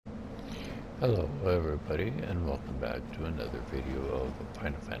Hello everybody, and welcome back to another video of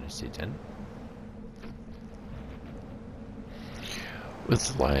Final Fantasy X.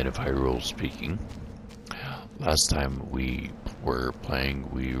 With Lion of Hyrule speaking. Last time we were playing,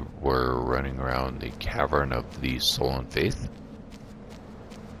 we were running around the Cavern of the Soul and Fayth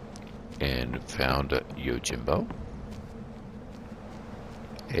and found Yojimbo,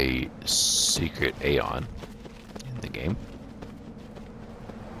 a secret Aeon in the game.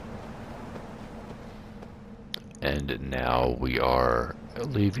 And now we are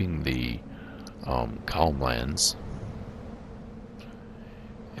leaving the Calm Lands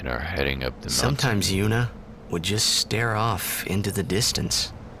and are heading up the mountain. Sometimes Yuna would just stare off into the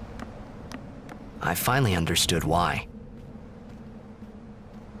distance. I finally understood why.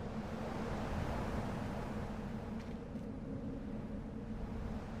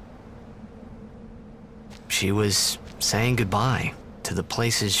 She was saying goodbye to the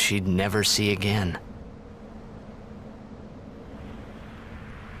places she'd never see again.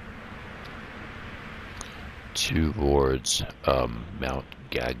 Towards Mount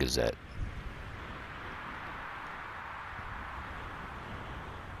Gagazet.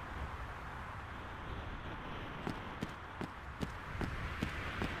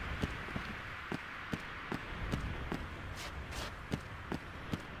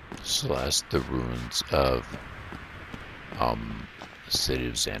 Slash the ruins of the city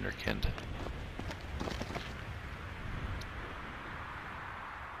of Zanarkand.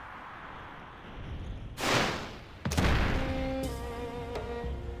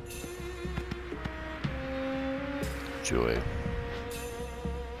 Joy.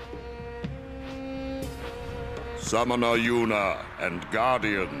 Summoner Yuna and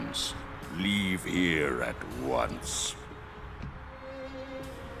Guardians, leave here at once.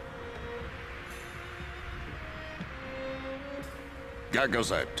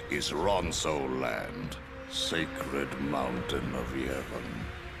 Gagazet is Ronso land, sacred mountain of Yevon.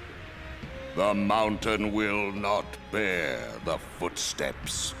 The mountain will not bear the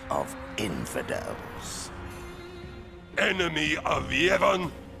footsteps of infidels. Enemy of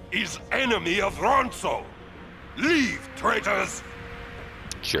Yevon is enemy of Ronso. Leave, traitors!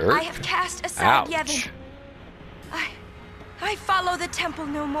 Jerk. I have cast aside Ouch. Yevon. I follow the temple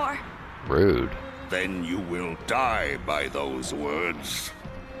no more. Rude. Then you will die by those words.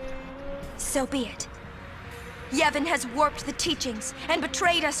 So be it. Yevon has warped the teachings and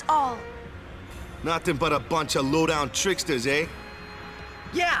betrayed us all. Nothing but a bunch of low-down tricksters, eh?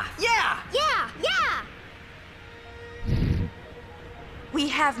 Yeah! We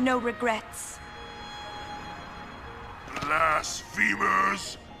have no regrets.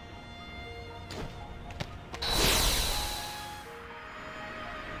 Blasphemers!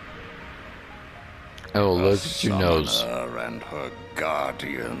 Oh, look at your nose. Summoner and her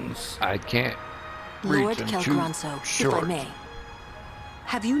guardians. I can't reach Lord them Kel'Gronso, too if short. I may.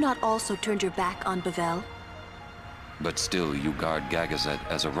 Have you not also turned your back on Bavel? But still, you guard Gagazet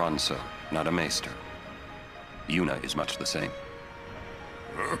as a Ronso, not a Maester. Yuna is much the same.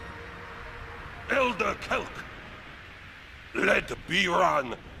 Elder Kelk! Let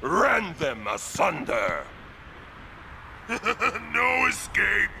Biran rend them asunder! No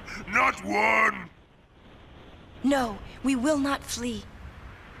escape! Not one! No, we will not flee.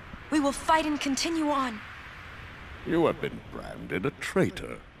 We will fight and continue on. You have been branded a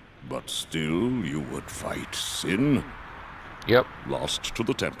traitor, but still you would fight sin. Yep. Lost to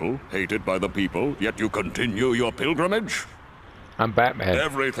the temple, hated by the people, yet you continue your pilgrimage? I'm Batman.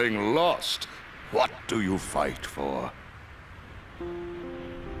 Everything lost. What do you fight for?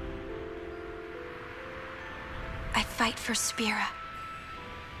 I fight for Spira.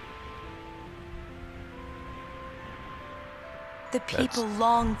 The people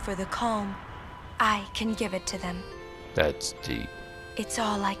long for the calm. I can give it to them. That's deep. It's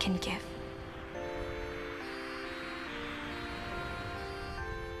all I can give.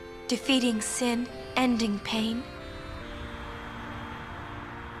 Defeating sin, ending pain.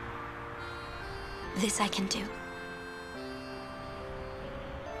 This I can do.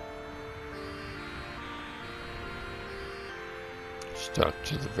 Stuck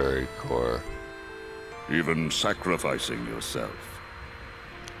to the very core. Even sacrificing yourself.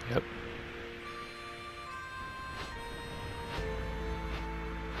 Yep.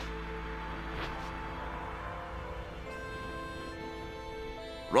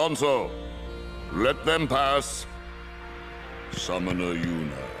 Ronso, let them pass. Summoner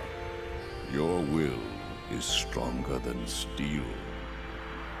Yuna, your will is stronger than steel.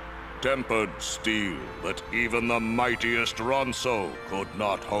 Tempered steel that even the mightiest Ronso could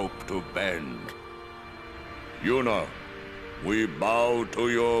not hope to bend. Yuna, we bow to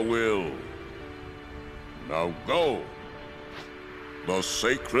your will. Now go. The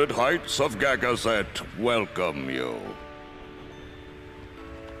sacred heights of Gagazet welcome you.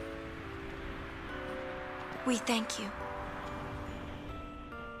 We thank you.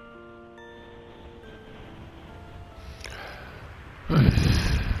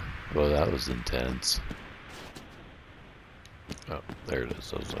 Well, that was intense. Oh, there it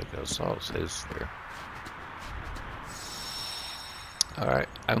is. I was like, I saw it says there. Alright,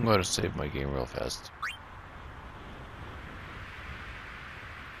 I'm going to save my game real fast.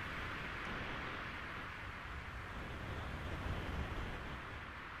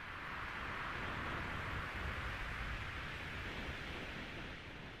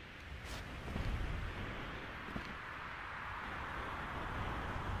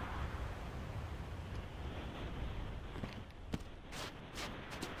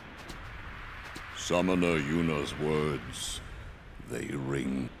 Summoner Yuna's words, they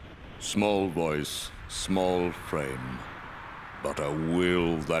ring. Small voice, small frame, but a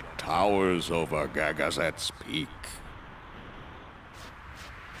will that towers over Gagazet's peak.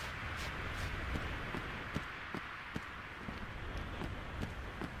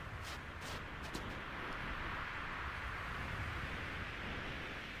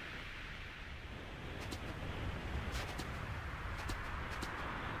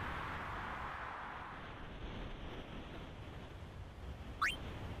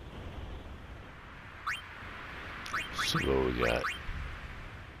 See what we got.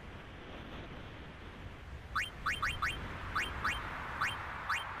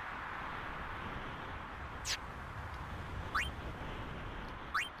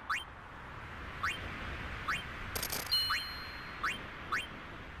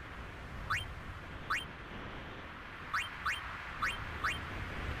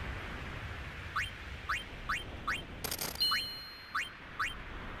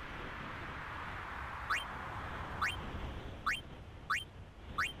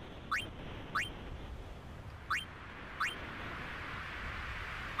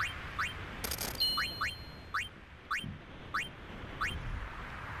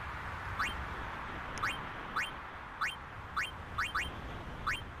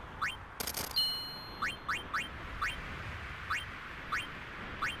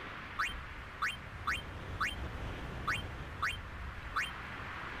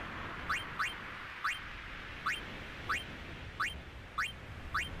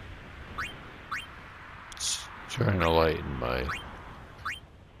 Trying to lighten my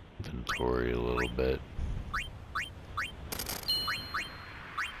inventory a little bit.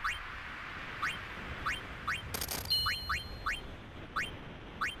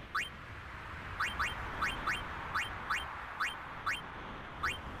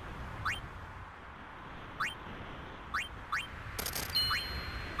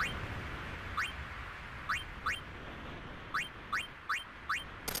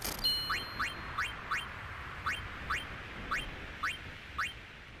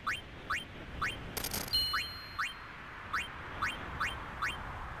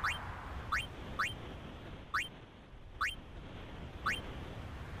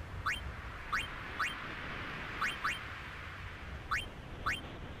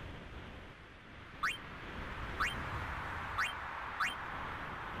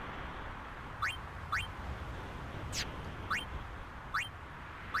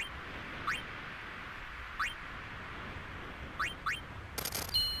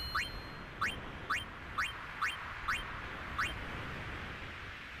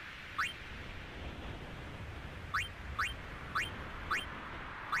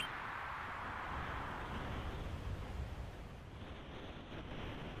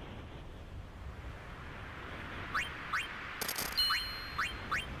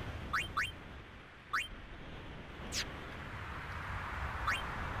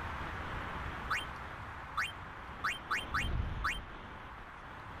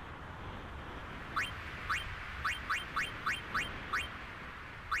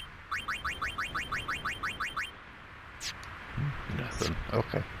 Nothing.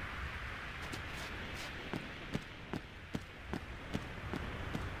 Okay.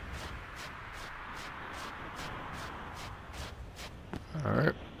 Alright,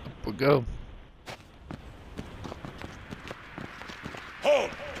 up we go. Home!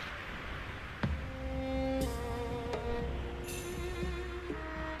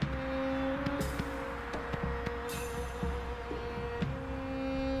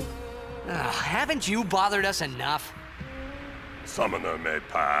 Haven't you bothered us enough? Summoner may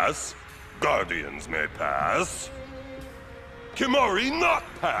pass. Guardians may pass. Kimari not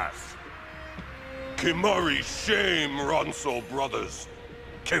pass. Kimari shame Ronso brothers.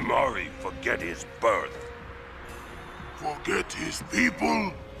 Kimari forget his birth. Forget his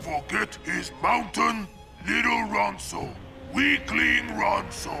people, forget his mountain, little Ronso, weakling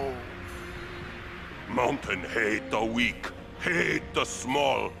Ronso. Mountain hate the weak, hate the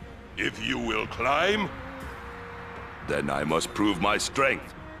small. If you will climb, Then I must prove my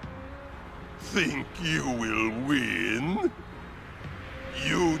strength. think you will win?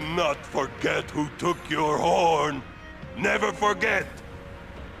 You not forget who took your horn. Never forget.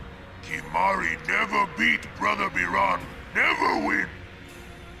 Kimari never beat Brother Biran, never win.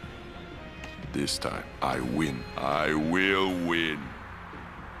 This time, I win. I will win.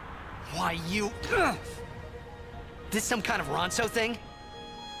 Why, you... Ugh. This some kind of Ronso thing?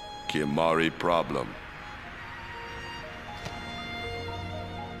 Kimari problem.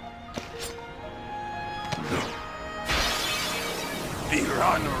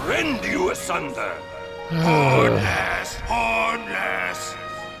 Biran rend you asunder. Hornless, hornless.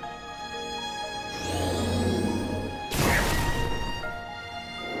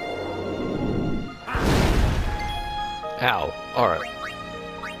 Ow. Alright.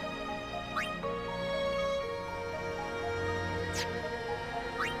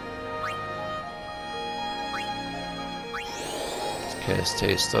 Cast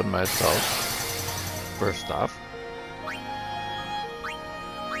taste on myself. First off.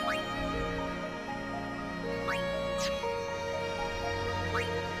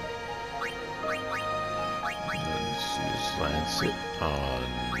 Let's use Lancet on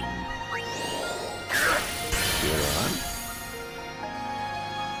Biran.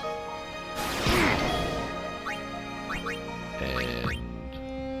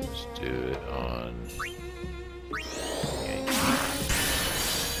 And let's do it on Yankee.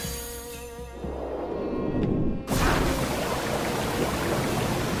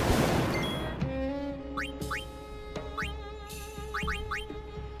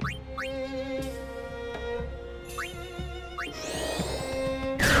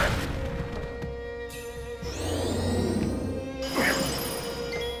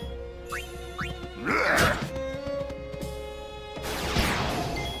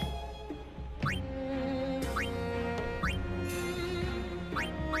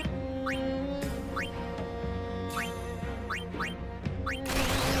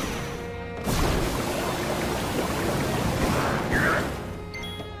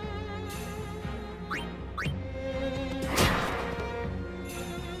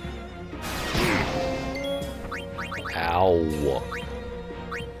 Ow.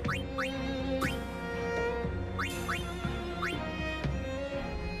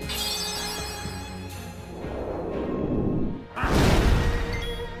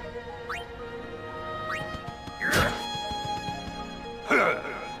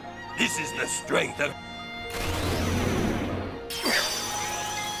 This is the strength of...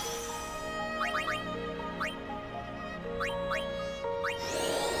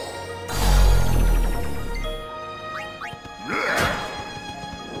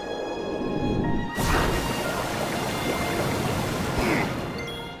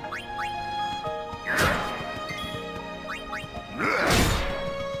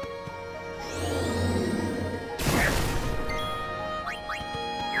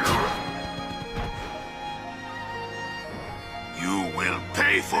 You will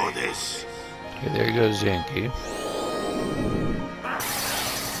pay for this. Okay, there goes Yankee.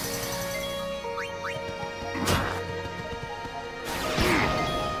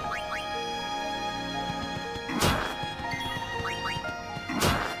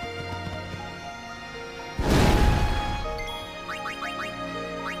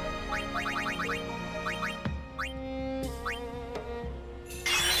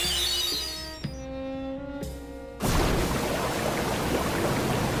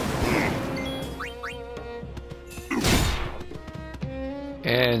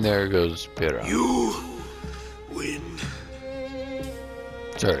 And there goes Biran. You win.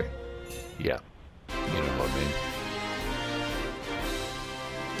 Sorry. Yeah. You know what I mean.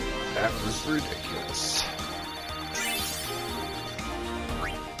 That was ridiculous.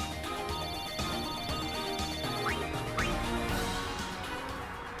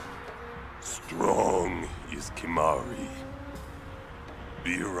 Strong is Kimari.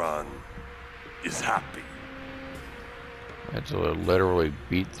 Biran is happy. I had to literally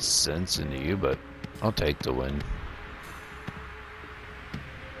beat the sense into you, but I'll take the win.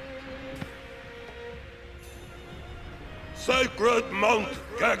 Sacred Mount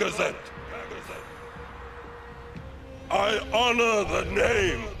Gagazet, I honor the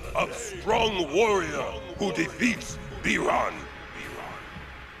name of strong warrior who defeats Biran.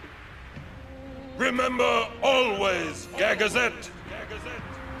 Remember always, Gagazet,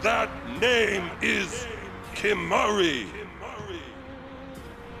 that name is Kimari!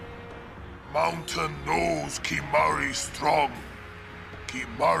 Mountain knows Kimari strong.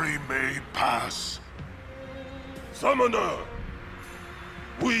 Kimari may pass. Summoner!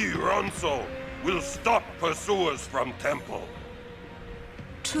 We, Ronso, will stop pursuers from Temple.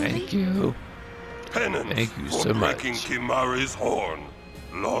 Truly? Thank you. Penance Thank you for so much. breaking Kimari's horn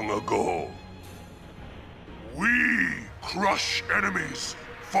long ago. We crush enemies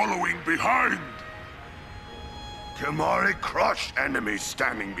following behind. Kimari crushed enemies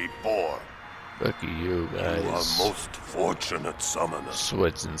standing before. Look at you guys. You are most fortunate, Summoner.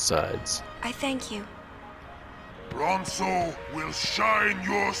 Sweats and sides. I thank you. Ronso will shine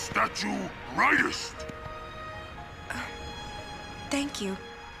your statue brightest. Thank you.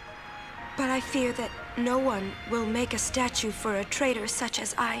 But I fear that no one will make a statue for a traitor such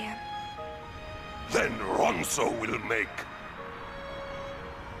as I am. Then Ronso will make.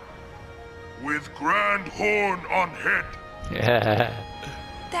 With grand horn on head. Yeah.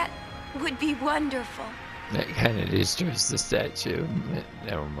 That would be wonderful. That kind of destroys the statue.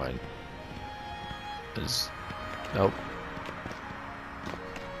 Never mind. Nope.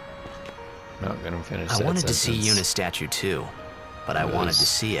 Not gonna finish I that wanted to see sentence. Yuna's statue too, but I wanted to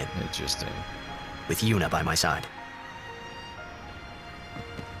see it Interesting. with Yuna by my side.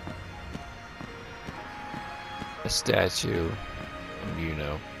 A statue, you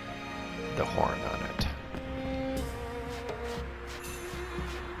know, the horn on it.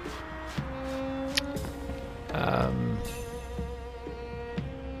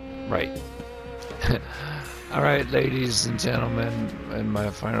 Right. Alright, ladies and gentlemen, and my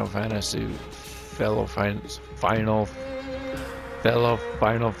Final Fantasy Final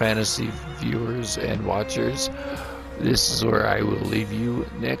Fantasy viewers and watchers, this is where I will leave you.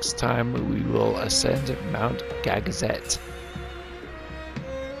 Next time we will ascend Mount Gagazet.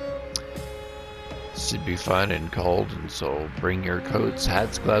 Should be fun and cold, and so bring your coats,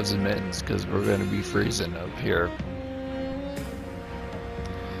 hats, gloves, and mittens, because we're going to be freezing up here.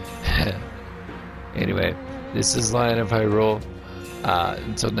 Anyway, this is Lion of Hyrule.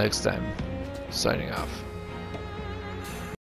 Until next time, signing off.